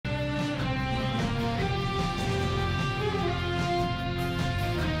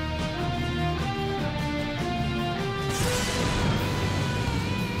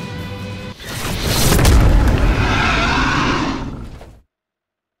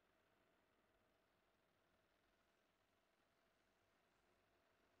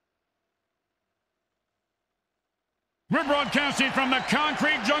We're broadcasting from the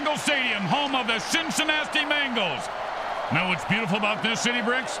Concrete Jungle Stadium, home of the SinSoNasty Mangles. Know what's beautiful about this city,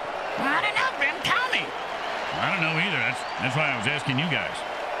 Bricks? I don't know, Grim. Tell me. I don't know either. That's why I was asking you guys.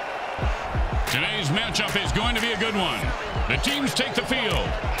 Today's matchup is going to be a good one. The teams take the field.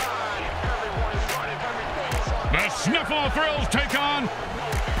 The Snuffalo Thrills take on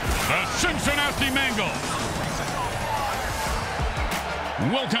the SinSoNasty Mangles.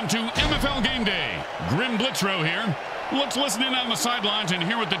 Welcome to MFL Game Day. Grim Blitzrow here. Let's listen in on the sidelines and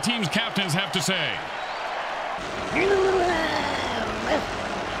hear what the team's captains have to say.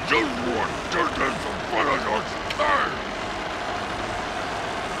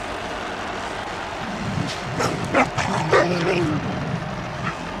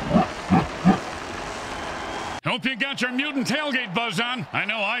 Hope you got your mutant tailgate buzz on. I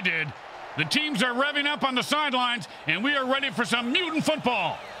know I did. The teams are revving up on the sidelines, and we are ready for some mutant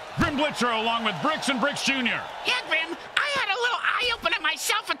football. Grim Blitzrow along with Bricks and Bricks Jr. Yeah, Grim, I had a little eye-opener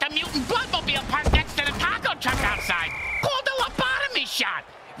myself at the mutant bloodmobile parked next to the taco truck outside. Called a lobotomy shot.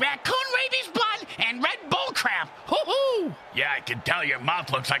 Raccoon rabies blood and red bull crap. Hoo-hoo! Yeah, I can tell your mouth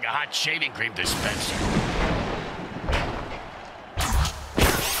looks like a hot shaving cream dispenser.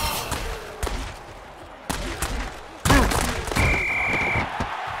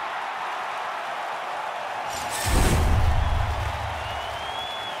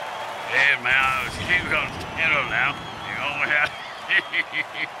 Hey, man, she's going to handle now. You know what?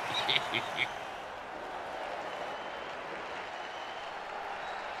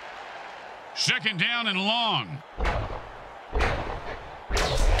 Second down and long.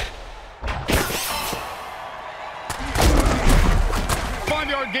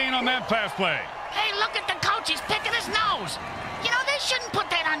 5-yard gain on that pass play. Hey, look at the coach. He's picking his nose. You know, they shouldn't put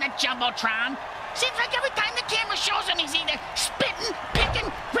that on the Jumbotron. Seems like every time the camera shows him, he's either spitting, picking,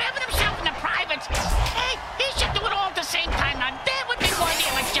 grabbing himself in the privates. Hey, he should do it all at the same time. Now, that would be worthy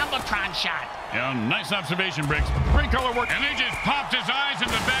of a Jumbotron shot. Yeah, nice observation, Bricks. Great color work. And they just popped his eyes in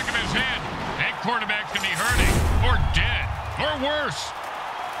the back of his head. That quarterback could be hurting, or dead, or worse.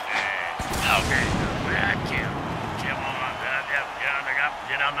 Okay, Kim on.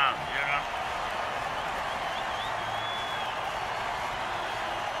 Get on now.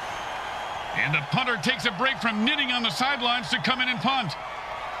 And the punter takes a break from knitting on the sidelines to come in and punt.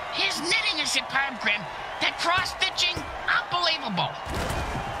 His knitting is superb, Grim. That cross-stitching, unbelievable.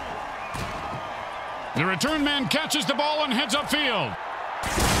 The return man catches the ball and heads upfield.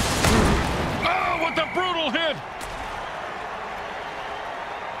 Oh, what a brutal hit!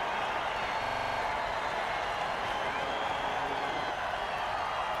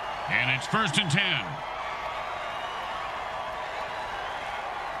 And it's 1st and 10.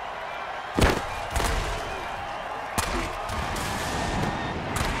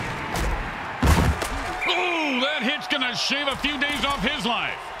 Oh, that hit's gonna shave a few days off his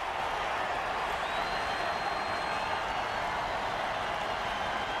life.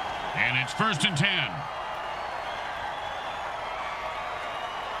 And it's 1st and 10.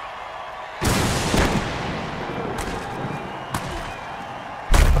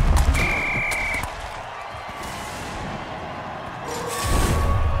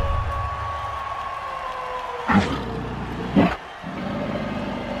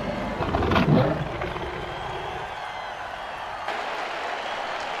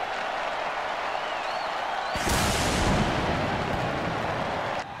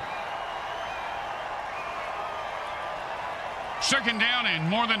 Second down and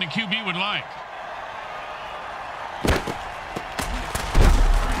more than the QB would like.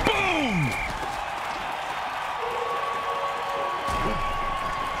 Boom!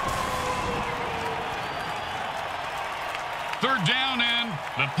 Third down and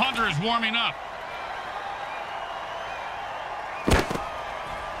the punter is warming up.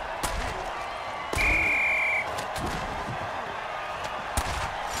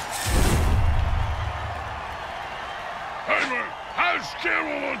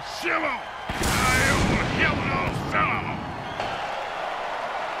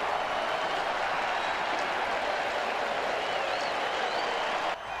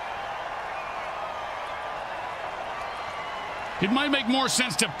 It might make more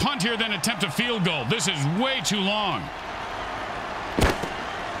sense to punt here than attempt a field goal. This is way too long.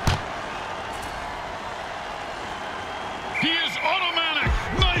 He is automatic.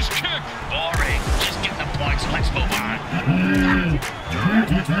 Nice kick. Boring. Just get the points. Let's move on.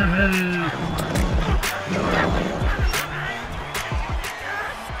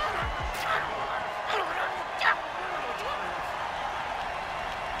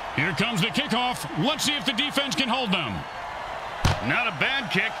 Here comes the kickoff. Let's see if the defense can hold them. Not a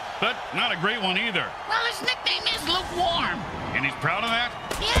bad kick, but not a great one either. Well, his nickname is Lukewarm. And he's proud of that?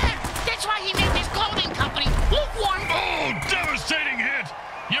 Yeah, that's why he named his clothing company Lukewarm. Oh, devastating hit.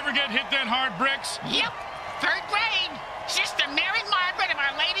 You ever get hit that hard, Bricks? Yep, 3rd grade. Sister Mary Margaret of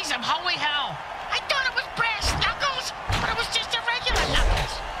Our Ladies of Holy Hell. I thought it was brass knuckles, but it was just a regular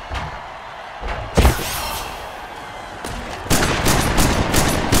knuckles.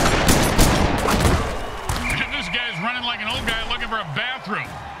 And this guy's running like an old guy looking for a bathroom.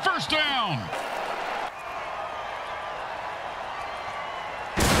 First down.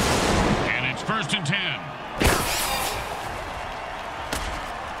 And it's 1st and 10.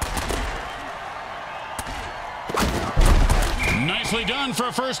 Nicely done for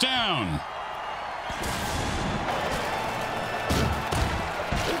a first down.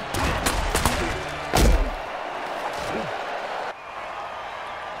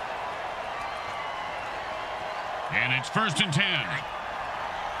 And it's 1st and 10.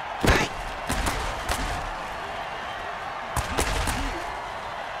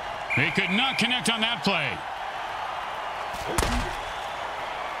 They could not connect on that play.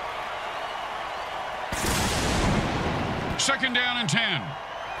 Second down and 10.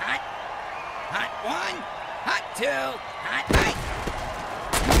 Hot. Hot 1. Hot 2. Hot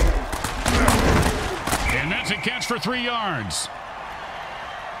 8. And that's a catch for 3 yards.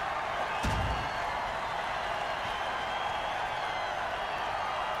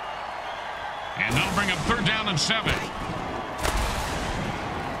 And that'll bring up 3rd down and 7.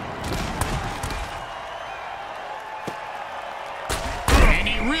 And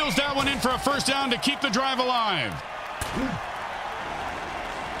he reels that one in for a first down to keep the drive alive.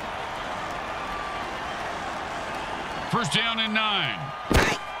 First down and 9.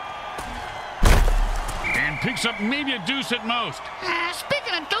 And picks up maybe a deuce at most.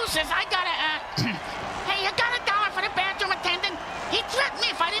 Speaking of deuces, I gotta, hey, you got $1 for the bathroom attendant? He threatened me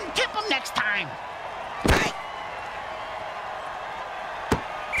if I didn't tip him next time.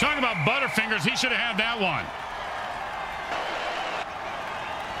 Talk about Butterfingers, he should have had that one.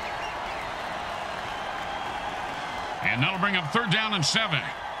 And that'll bring up 3rd down and 7.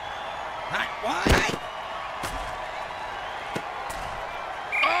 Hot 1.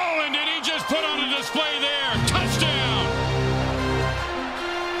 Oh, and did he just put on a display there? Touchdown!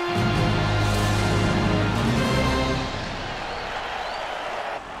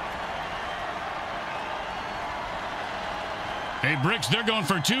 Hey, Bricks, they're going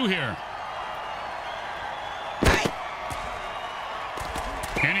for 2 here.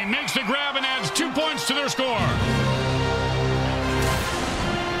 And he makes the grab and adds 2 points to their score.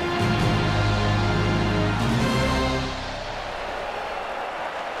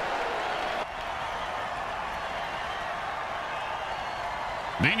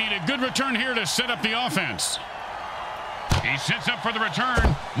 They need a good return here to set up the offense. He sets up for the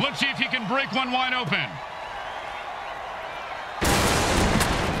return. Let's see if he can break one wide open.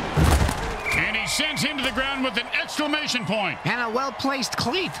 And he sends him to the ground with an exclamation point. And a well-placed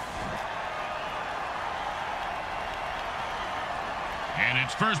cleat. And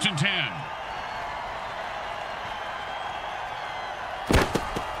it's 1st and 10.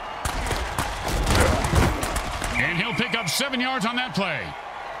 And he'll pick up 7 yards on that play.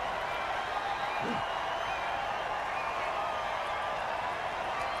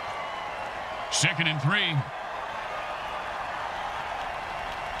 Second and 3.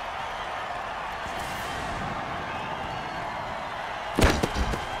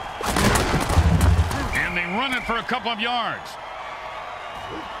 And they run it for a couple of yards.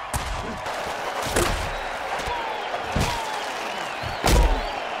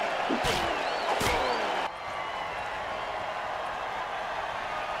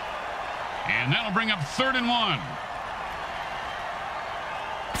 And that'll bring up 3rd and 1.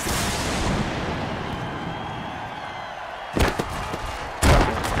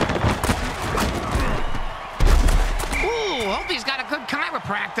 Ooh, hope he's got a good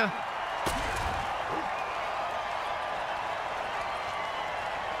chiropractor.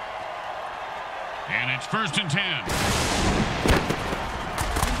 And it's 1st and 10.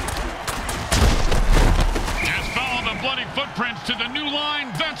 Just follow the bloody footprints to the new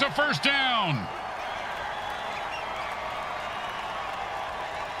line. That's a first down.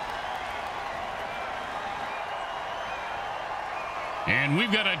 And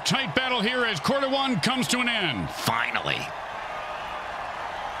we've got a tight battle here as quarter 1 comes to an end. Finally.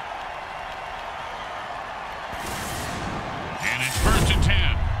 And it's 1st and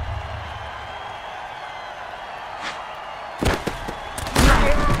 10.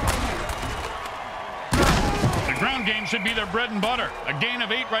 The ground game should be their bread and butter. A gain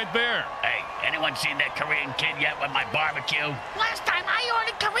of 8 right there. Hey, Anyone seen that Korean kid yet with my barbecue? Last time I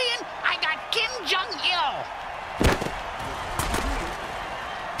ordered Korean, I got Kim Jong-il.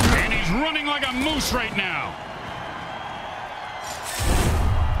 And he's running like a moose right now.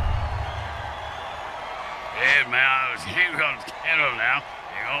 Hey, man, he's gonna handle now.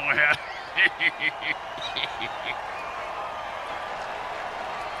 You know what?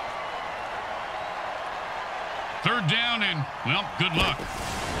 Third down and, well, good luck.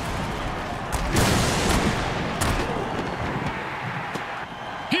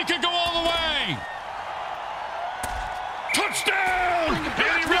 He could go all the way. Touchdown!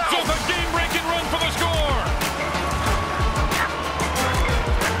 And he rips off a game-breaking run for the score.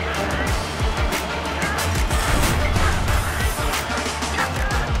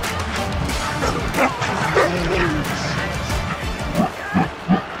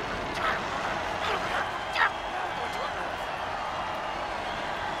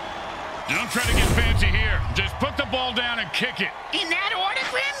 Don't try to get fancy here. Just put the ball down and kick it. In that order,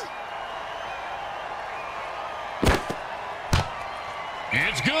 Grim?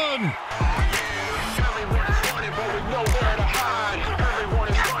 It's good.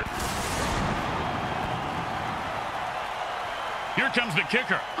 Here comes the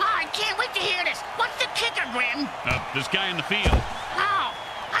kicker. Oh, I can't wait to hear this. What's the kicker, Grim? This guy in the field. Oh,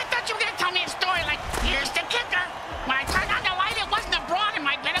 I thought you were going to tell me a story like, here's the kicker. When I turned on the light, it wasn't a broad in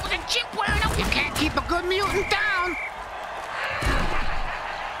my bed. It was a chimp wearing a... You can't keep a good mutant down.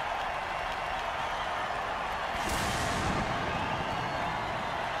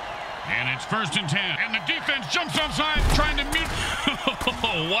 And it's 1st and 10. And the defense jumps outside trying to mute.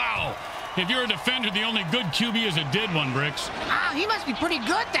 Oh, wow. If you're a defender, the only good QB is a dead one, Bricks. Oh, he must be pretty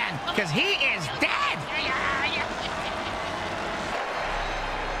good then, because he is dead.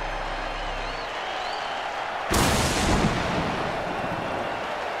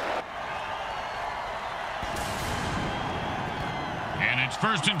 And it's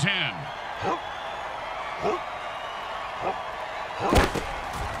 1st and 10.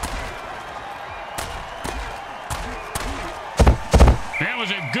 That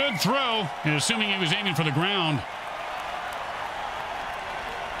was a good throw, assuming he was aiming for the ground.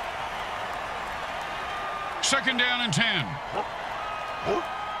 2nd down and 10.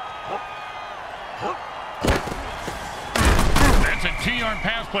 That's a 2-yard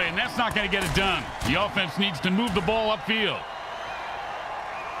pass play, and that's not going to get it done. The offense needs to move the ball upfield.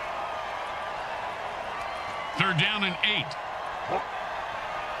 3rd down and 8.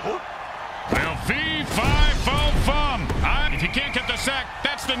 Well, fee, fi, fo, fum. If you can't get the sack,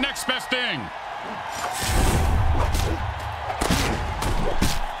 that's the next best thing.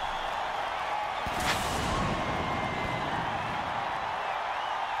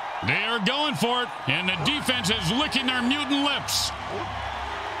 They are going for it, and the defense is licking their mutant lips.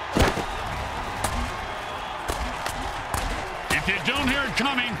 If you don't hear it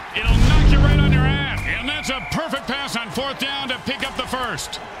coming, it'll knock you right on your ass. And that's a perfect pass on 4th down to pick up the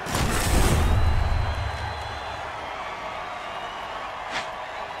first.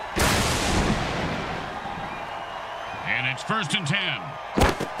 And it's 1st and 10.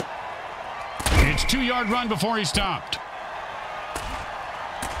 It's 2-yard run before he stopped.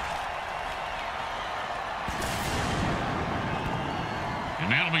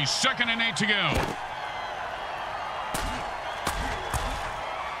 And that'll be 2nd and 8 to go.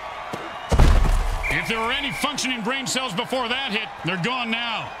 If there were any functioning brain cells before that hit, they're gone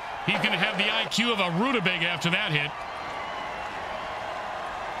now. He's going to have the IQ of a rutabaga after that hit.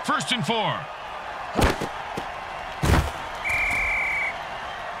 1st and 4.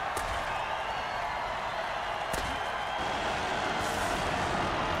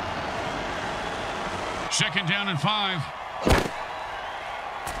 Second down and 5.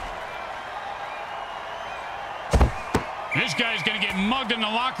 This guy's going to get mugged in the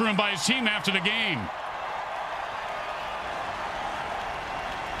locker room by his team after the game.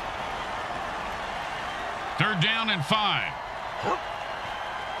 Third down and 5.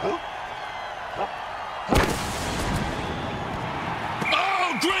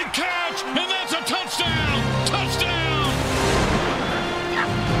 Oh, great catch! And that's a touchdown! Touchdown!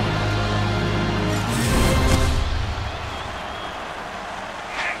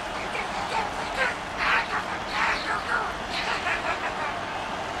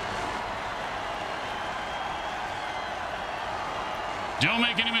 Don't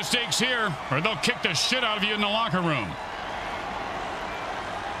make any mistakes here, or they'll kick the shit out of you in the locker room.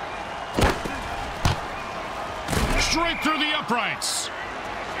 Straight through the uprights.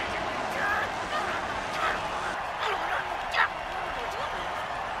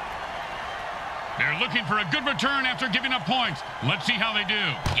 They're looking for a good return after giving up points. Let's see how they do.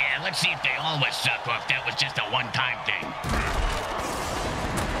 Yeah, let's see if they always suck or if that was just a one-time thing.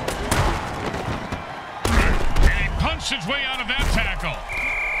 And he punched his way out of that tackle.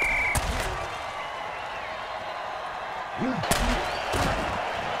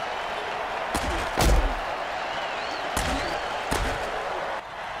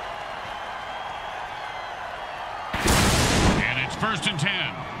 And it's 1st and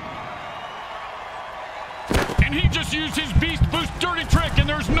 10. And he just used his Beast Boost dirty trick, and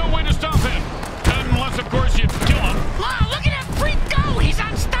there's no way to stop him. Unless, of course, you kill him. Wow, look at that freak go! He's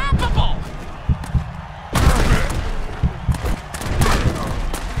unstoppable!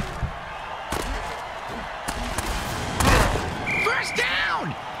 First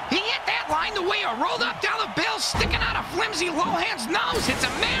down! He hit that line the way a rolled-up dollar bill sticking out of flimsy Lohan's nose hits a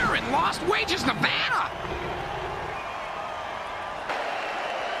mayor in Lost Wages, Nevada.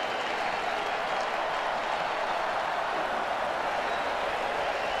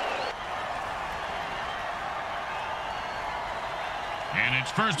 And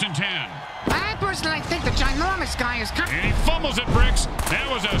it's 1st and 10. I personally think the ginormous guy is coming. And he fumbles it, Bricks. That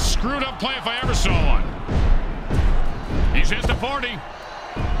was a screwed-up play if I ever saw one. He's hit the 40.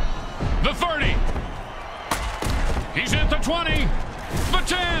 The 30. He's hit the 20. The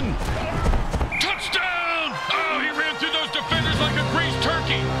 10. Touchdown! Oh, he ran through those defenders like a greased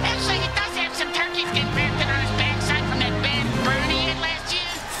turkey. Actually, he does have some turkeys getting wrapped on his backside from that bad burn he had last year.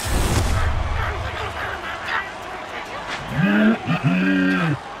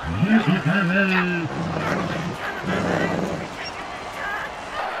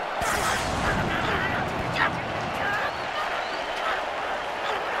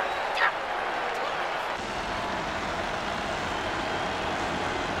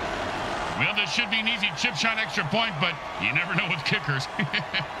 Well, this should be an easy chip shot extra point, but you never know with kickers.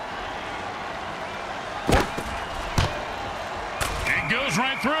 It goes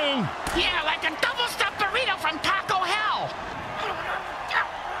right through. Yeah, like a double-stuffed burrito from Taco Hell.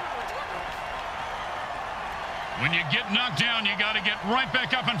 When you get knocked down, you got to get right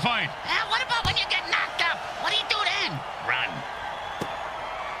back up and fight. What about when you get knocked up? What do you do then? Run.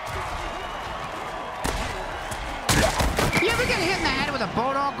 You ever get hit in the head with a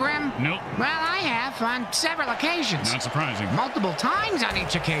boat-all, Grim? Nope. Well, I have on several occasions. Not surprising. Multiple times on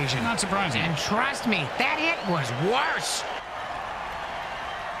each occasion. Not surprising. And trust me, that hit was worse.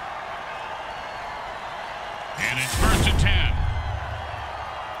 And it's 1st and 10.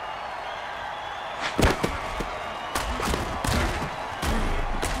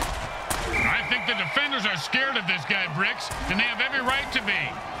 I think the defenders are scared of this guy, Bricks, and they have every right to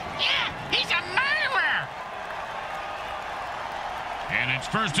be. Yeah, he's a murderer. And it's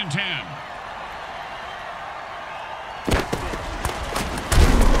 1st and 10.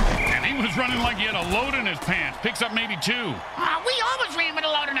 And he was running like he had a load in his pants. Picks up maybe 2. We always ran with a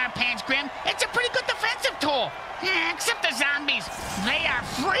load in our pants, Grim. It's a pretty good defensive tool. Yeah, except the zombies. They are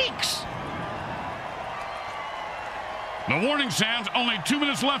freaks. The warning sounds. Only 2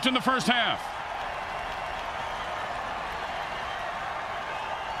 minutes left in the first half.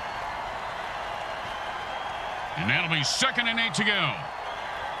 And that'll be 2nd and 8 to go.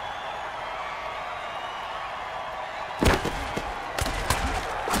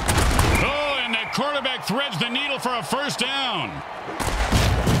 Oh, and the quarterback threads the needle for a first down.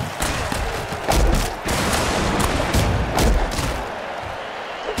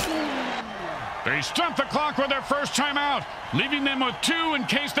 They stump the clock with their first timeout, leaving them with 2 in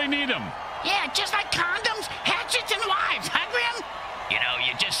case they need them. Yeah, just like condoms, hatchets, and wives, huh, Grim? You know,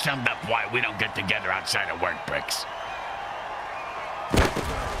 you just summed up why we don't get together outside of work, Bricks.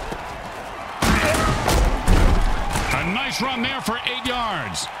 A nice run there for 8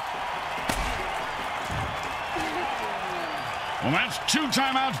 yards. Well, that's 2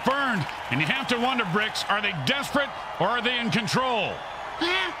 timeouts burned, and you have to wonder, Bricks, are they desperate or are they in control?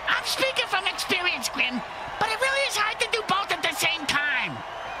 I'm speaking from experience, Grim, but it really is hard to do both at the same time.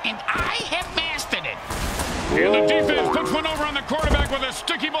 And I have mastered it. And the defense puts one over on the quarterback with a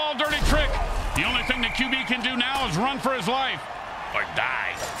sticky ball dirty trick. The only thing the QB can do now is run for his life. Or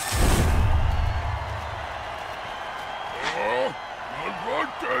die.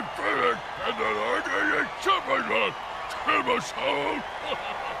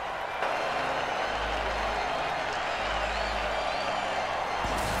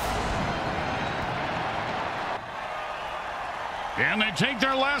 And they take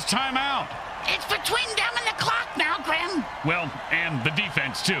their last time out. It's between them and the clock now, Grim. Well, and the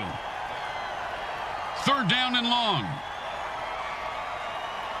defense, too. 3rd down and long.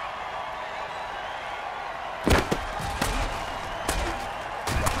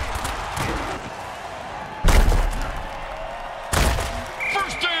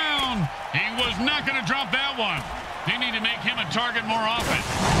 He was not going to drop that one. They need to make him a target more often.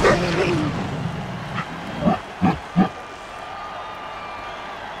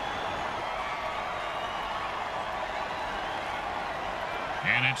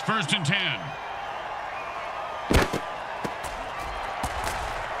 And it's 1st and 10.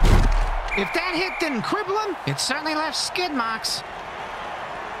 If that hit didn't cripple him, it certainly left skid marks.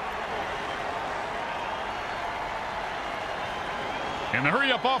 And the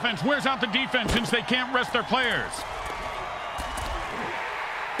hurry-up offense wears out the defense since they can't rest their players.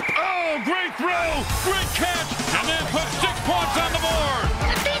 Oh, great throw! Great catch! And then put 6 points on the board!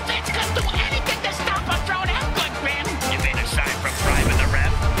 The defense couldn't do anything to stop a throw that good, Grim. You mean aside from bribing the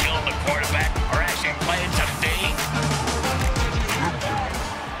ref, killing the quarterback, or actually playing some D?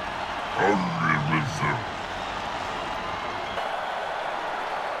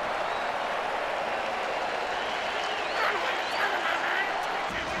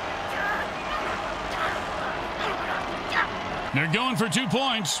 They're going for 2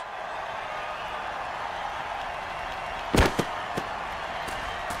 points.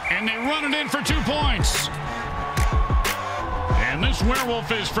 And they run it in for 2 points. And this werewolf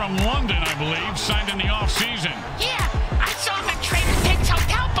is from London, I believe, signed in the offseason. Yeah, I saw him at Trader Pig's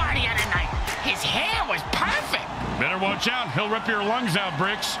hotel bar the other night. His hair was perfect. Better watch out. He'll rip your lungs out,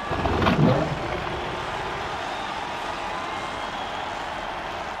 Bricks.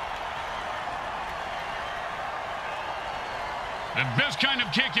 The best kind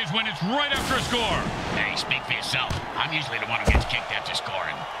of kick is when it's right after a score. Hey, speak for yourself. I'm usually the one who gets kicked after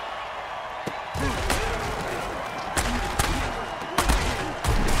scoring.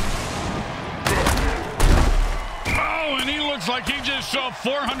 Oh, and he looks like he just saw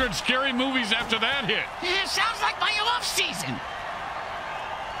 400 scary movies after that hit. Yeah, sounds like my off season.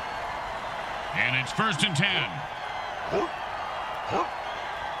 And it's 1st and 10.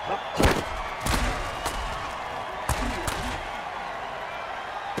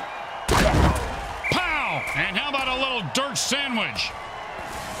 And how about a little dirt sandwich?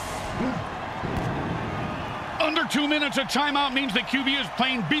 Under 2 minutes, a timeout means the QB is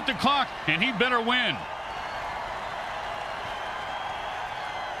playing beat the clock, and he better win.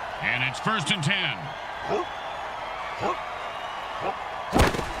 And it's 1st and 10.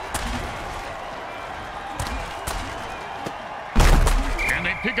 And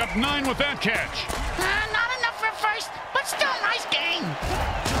they pick up 9 with that catch. Not enough for first, but still a nice game.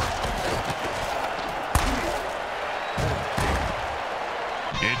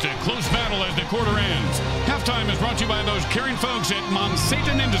 It's a close battle as the quarter ends. Halftime is brought to you by those caring folks at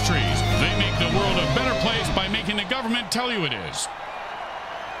Monsanto Industries. They make the world a better place by making the government tell you it is.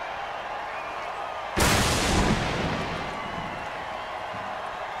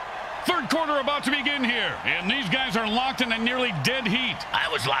 Third quarter about to begin here, and these guys are locked in a nearly dead heat. I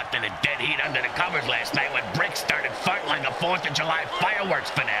was locked in a dead heat under the covers last night when Bricks started farting like a 4th of July fireworks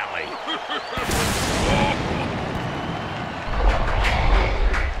finale.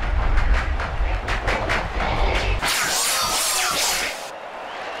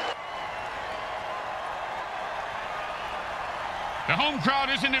 The home crowd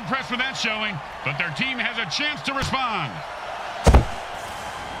isn't impressed with that showing, but their team has a chance to respond.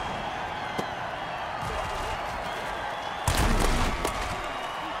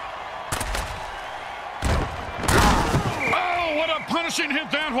 Oh, what a punishing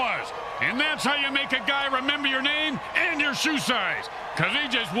hit that was. And that's how you make a guy remember your name and your shoe size, because he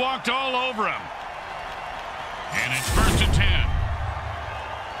just walked all over him. And it's 1st and 10.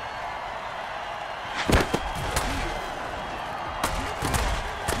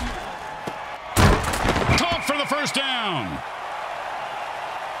 For the first down.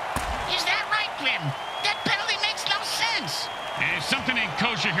 Is that right, Grim? That penalty makes no sense. There's something ain't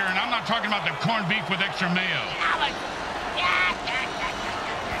kosher here, and I'm not talking about the corned beef with extra mayo.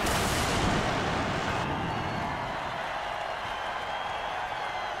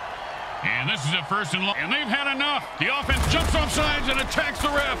 And this is a 1st and long, and they've had enough. The offense jumps off sides and attacks the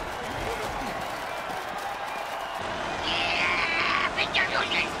ref.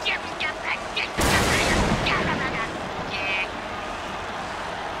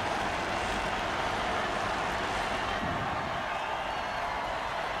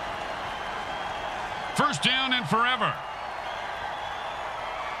 First down and forever.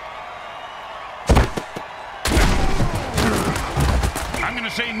 I'm going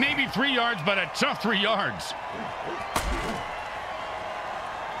to say maybe 3 yards, but a tough 3 yards.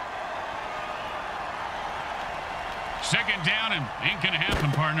 Second down and ain't going to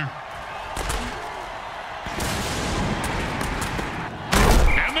happen, partner.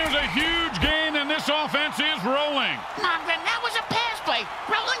 And there's a huge gain, and this offense is rolling. Nah, Grim, that was a pass play.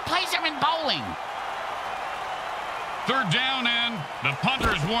 Rolling plays are in bowling. Third down, and the punter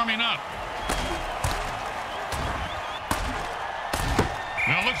is warming up.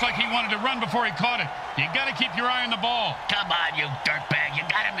 Well, it looks like he wanted to run before he caught it. You got to keep your eye on the ball. Come on, you dirtbag. You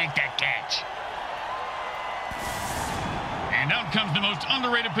got to make that catch. And out comes the most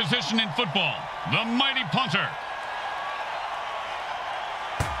underrated position in football, the mighty punter.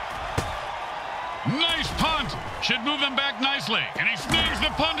 Nice punt. Should move them back nicely. And he snags the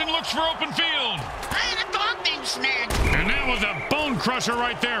punt and looks for open field. I had a dog named Snag. And that was a bone crusher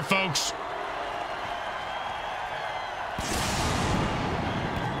right there, folks.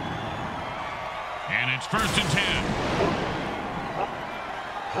 And it's 1st and 10.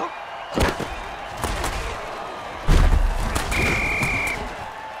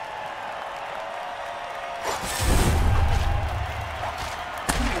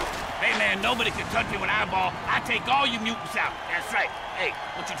 Nobody can touch me with an eyeball. I take all you mutants out. That's right. Hey,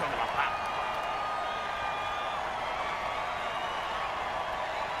 what you talking about, Pop?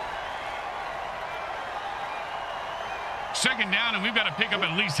 Second down, and we've got to pick up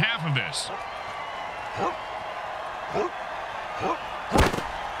at least half of this.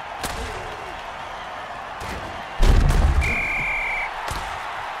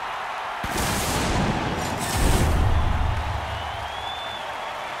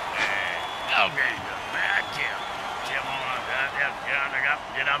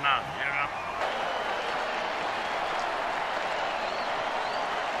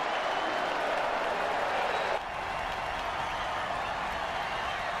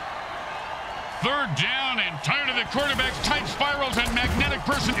 Third down, and tired of the quarterback's tight spirals and magnetic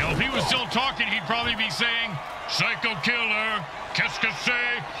person. If he was still talking, he'd probably be saying, "Psycho killer, qu'est-ce que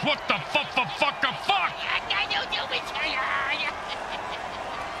c'est? What the fuck?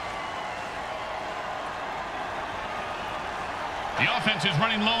 The offense is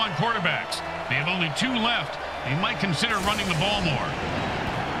running low on quarterbacks. They have only 2 left. They might consider running the ball more.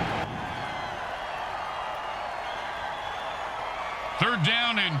 Third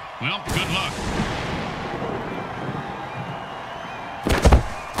down, and, well, good luck.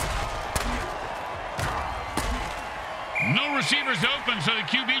 No receivers open, so the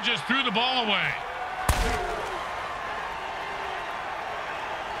QB just threw the ball away.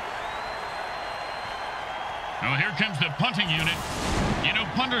 Well, here comes the punting unit. You know,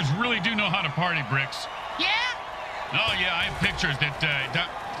 punters really do know how to party, Bricks. Yeah? Oh, yeah, I have pictures that,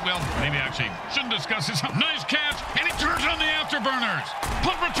 well, maybe actually shouldn't discuss this. Nice catch, and he turns on the afterburners.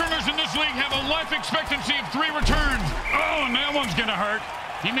 Punt returners in this league have a life expectancy of 3 returns. Oh, and that one's going to hurt.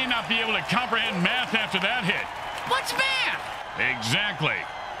 He may not be able to comprehend math after that hit. What's math? Exactly.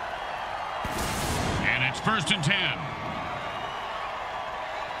 And it's 1st and 10.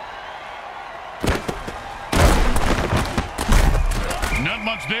 Not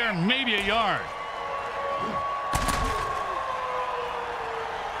much there, maybe a yard.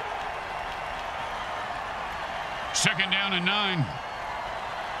 Second down and 9.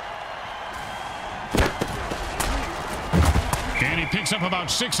 And he picks up about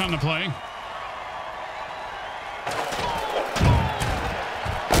 6 on the play.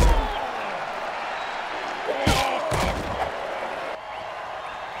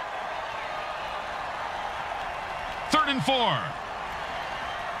 Third and 4.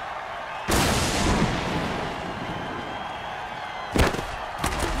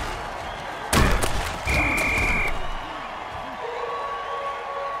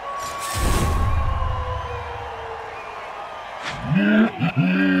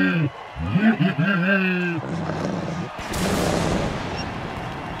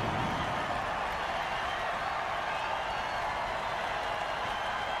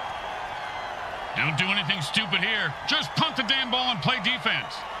 Don't do anything stupid here. Just punt the damn ball and play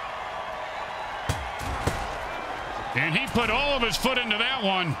defense. And he put all of his foot into that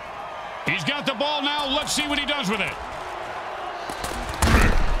one. He's got the ball now. Let's see what he does with it.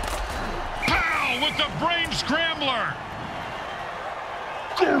 Pow! With the brain scrambler.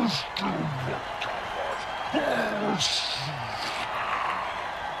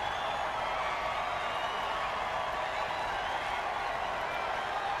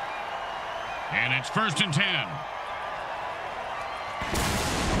 And it's 1st and 10.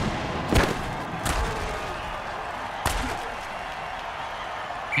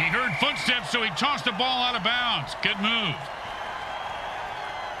 He heard footsteps, so he tossed the ball out of bounds. Good move.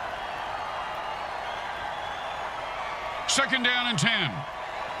 Second down and 10.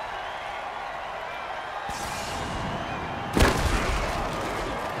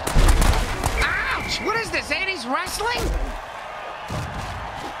 Ouch! What is this, 80s wrestling?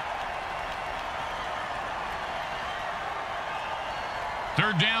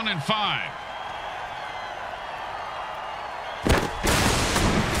 Third down and 5.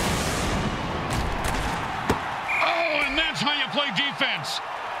 Oh, and that's how you play defense.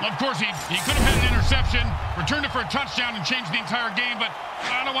 Of course, he could have had an interception, returned it for a touchdown, and changed the entire game, but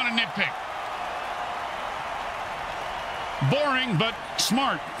I don't want to nitpick. Boring, but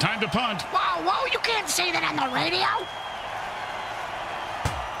smart. Time to punt. Whoa, whoa, you can't say that on the radio.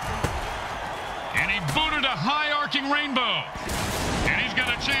 And he booted a high-arcing rainbow. And he's got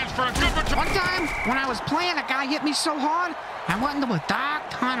a chance for a good return. One time, when I was playing, a guy hit me so hard, I went into a dark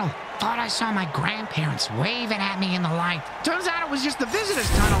tunnel. Thought I saw my grandparents waving at me in the light. Turns out it was just the visitor's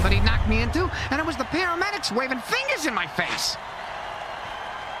tunnel that he knocked me into, and it was the paramedics waving fingers in my face.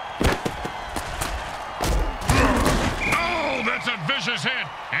 Oh, that's a vicious hit,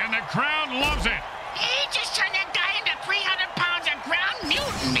 and the crowd loves it. He just turned that guy into 300 pounds of ground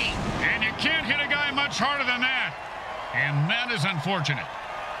mutiny. And you can't hit a guy much harder than that. And that is unfortunate.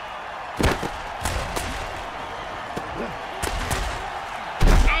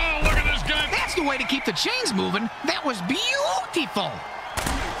 Oh, look at this guy. That's the way to keep the chains moving. That was beautiful.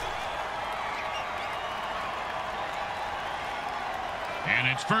 And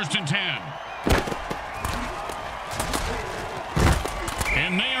it's 1st and 10.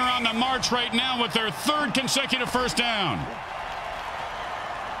 And they are on the march right now with their 3rd consecutive first down.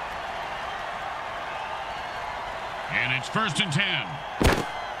 And it's 1st and 10.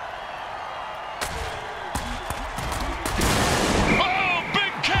 Oh,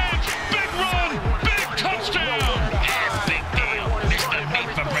 big catch, big run, big touchdown. Yeah, big deal. Mr. Meat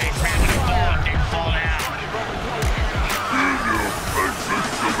for Brave grabbing the ball and didn't fall down.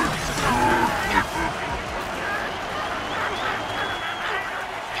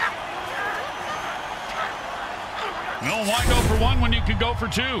 No, why go for 1 when you can go for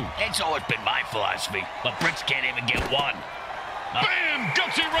 2? It's always been my philosophy, but Bricks can't even get 1. Bam!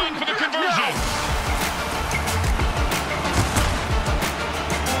 Gutsy run for the conversion.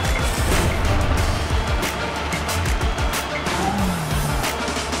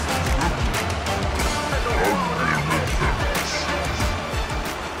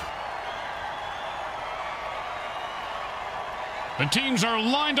 The teams are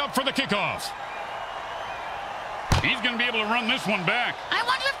lined up for the kickoff. He's going to be able to run this one back. I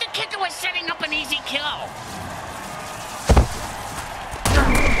wonder if the kicker was setting up an easy kill.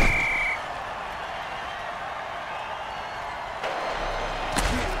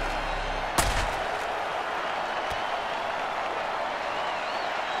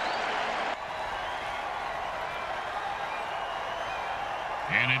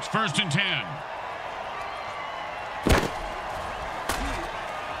 And it's 1st and 10.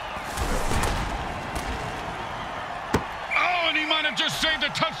 Just saved a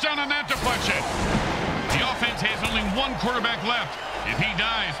touchdown on that deflection. The offense has only 1 quarterback left. If he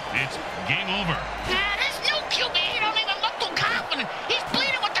dies, it's game over. This new QB, he don't even look too confident. He's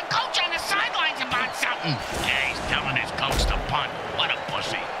bleeding with the coach on the sidelines about something. Yeah, he's telling his coach to punt. What a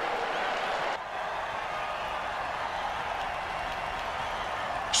pussy.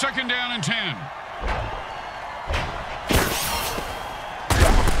 Second down and 10.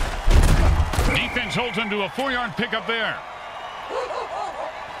 Defense holds him to a 4-yard pickup there.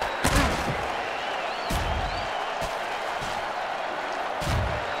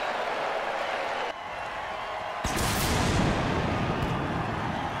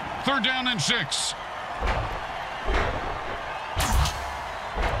 Third down and 6.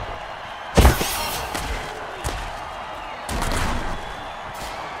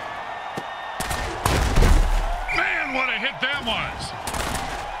 Man, what a hit that was.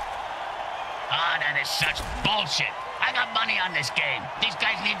 Ah, that is such bullshit. I got money on this game. These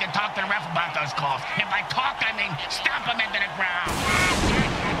guys need to talk to the ref about those calls. And by talk, I mean stomp them into the ground.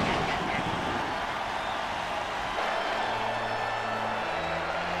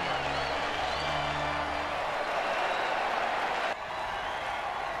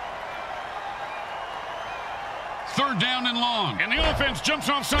 Third down and long. And the offense jumps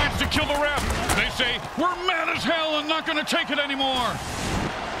off sides to kill the ref. They say, we're mad as hell and not going to take it anymore.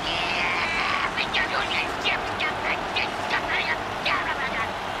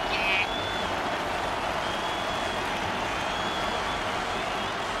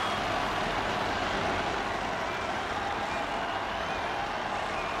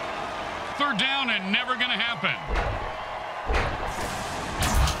 Third down and never going to happen.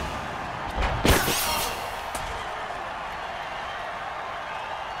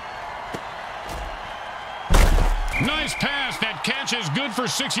 Nice pass. That catch is good for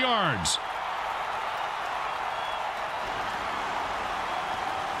 6 yards.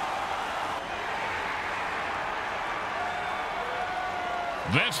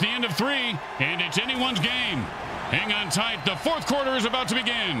 That's the end of 3, and it's anyone's game. Hang on tight. The fourth quarter is about to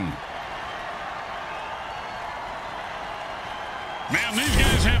begin. Man, these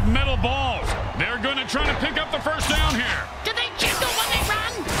guys have metal balls. They're going to try to pick up the first down here. Do they jingle when they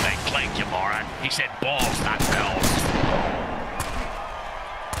run? They clink, you moron. He said balls, not bells.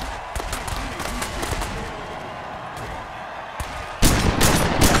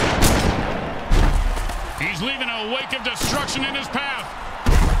 He's leaving a wake of destruction in his path.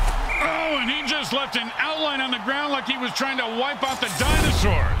 Oh, and he just left an outline on the ground like he was trying to wipe out the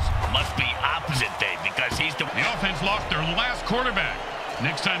dinosaurs. Must be opposite day because he's the... The offense lost their last quarterback.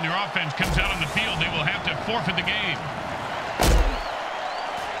 Next time their offense comes out on the field, they will have to forfeit the game.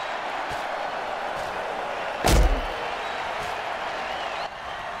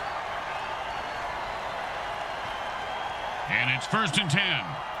 And it's 1st and 10.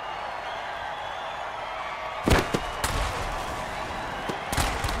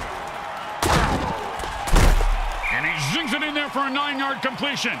 And he zings it in there for a 9-yard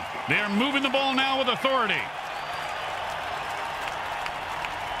completion. They're moving the ball now with authority.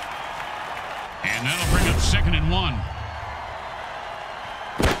 And that'll bring up 2nd and 1.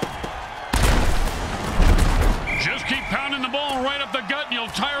 Just keep pounding the ball right up the gut and you'll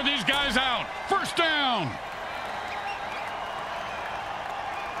tire these guys out. 1st down.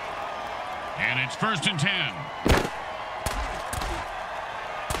 And it's 1st and 10.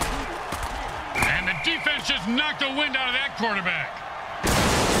 And the defense just knocked the wind out of that quarterback.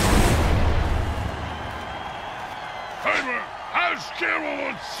 I'm scared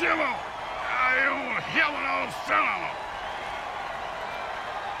of Chimo. I am heaven on Snuffalo.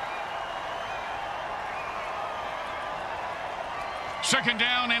 Second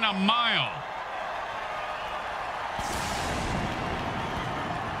down and a mile.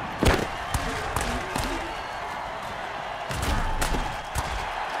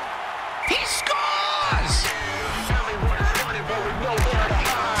 He scores! Everyone is running, but we know where to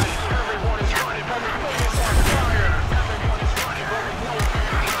hide. Everyone is running, but we know where to fire. Everyone is running, but we know where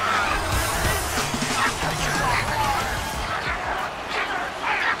to hide.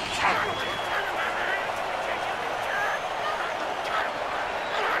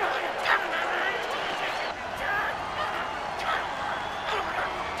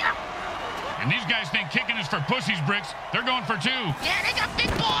 And these guys think kicking is for pussies, Bricks. They're going for 2. Yeah, they got big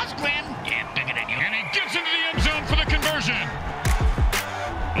balls, Grim. Yeah, bigger than you. And he gets into the end zone for the conversion.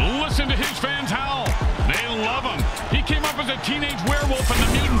 Listen to his fans howl. They love him. He came up as a teenage werewolf in the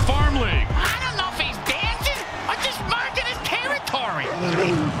Mutant Farm League. I don't know if he's dancing or just marking his territory.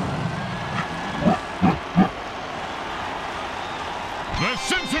 The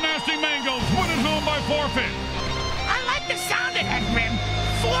SinSoNasty Mangles win at home by forfeit. I like the sound of that, Grim.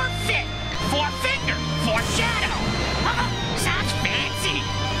 Forfeit. Forefinger. Foreshadow. Sounds fancy.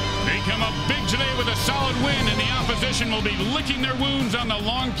 They come up big today with a solid win, and the opposition will be licking their wounds on the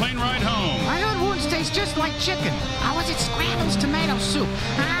long plane ride home. I heard wounds taste just like chicken. Or was it Scrabble's tomato soup?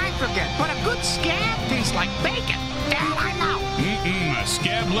 I forget. But a good scab tastes like bacon. That I know. A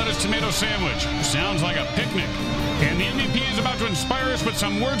scab lettuce tomato sandwich. Sounds like a picnic. And the MVP is about to inspire us with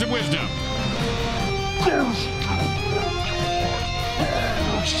some words of wisdom.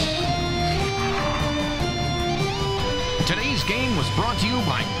 Today's game was brought to you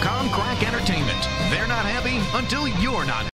by Comcrack Entertainment. They're not happy until you're not.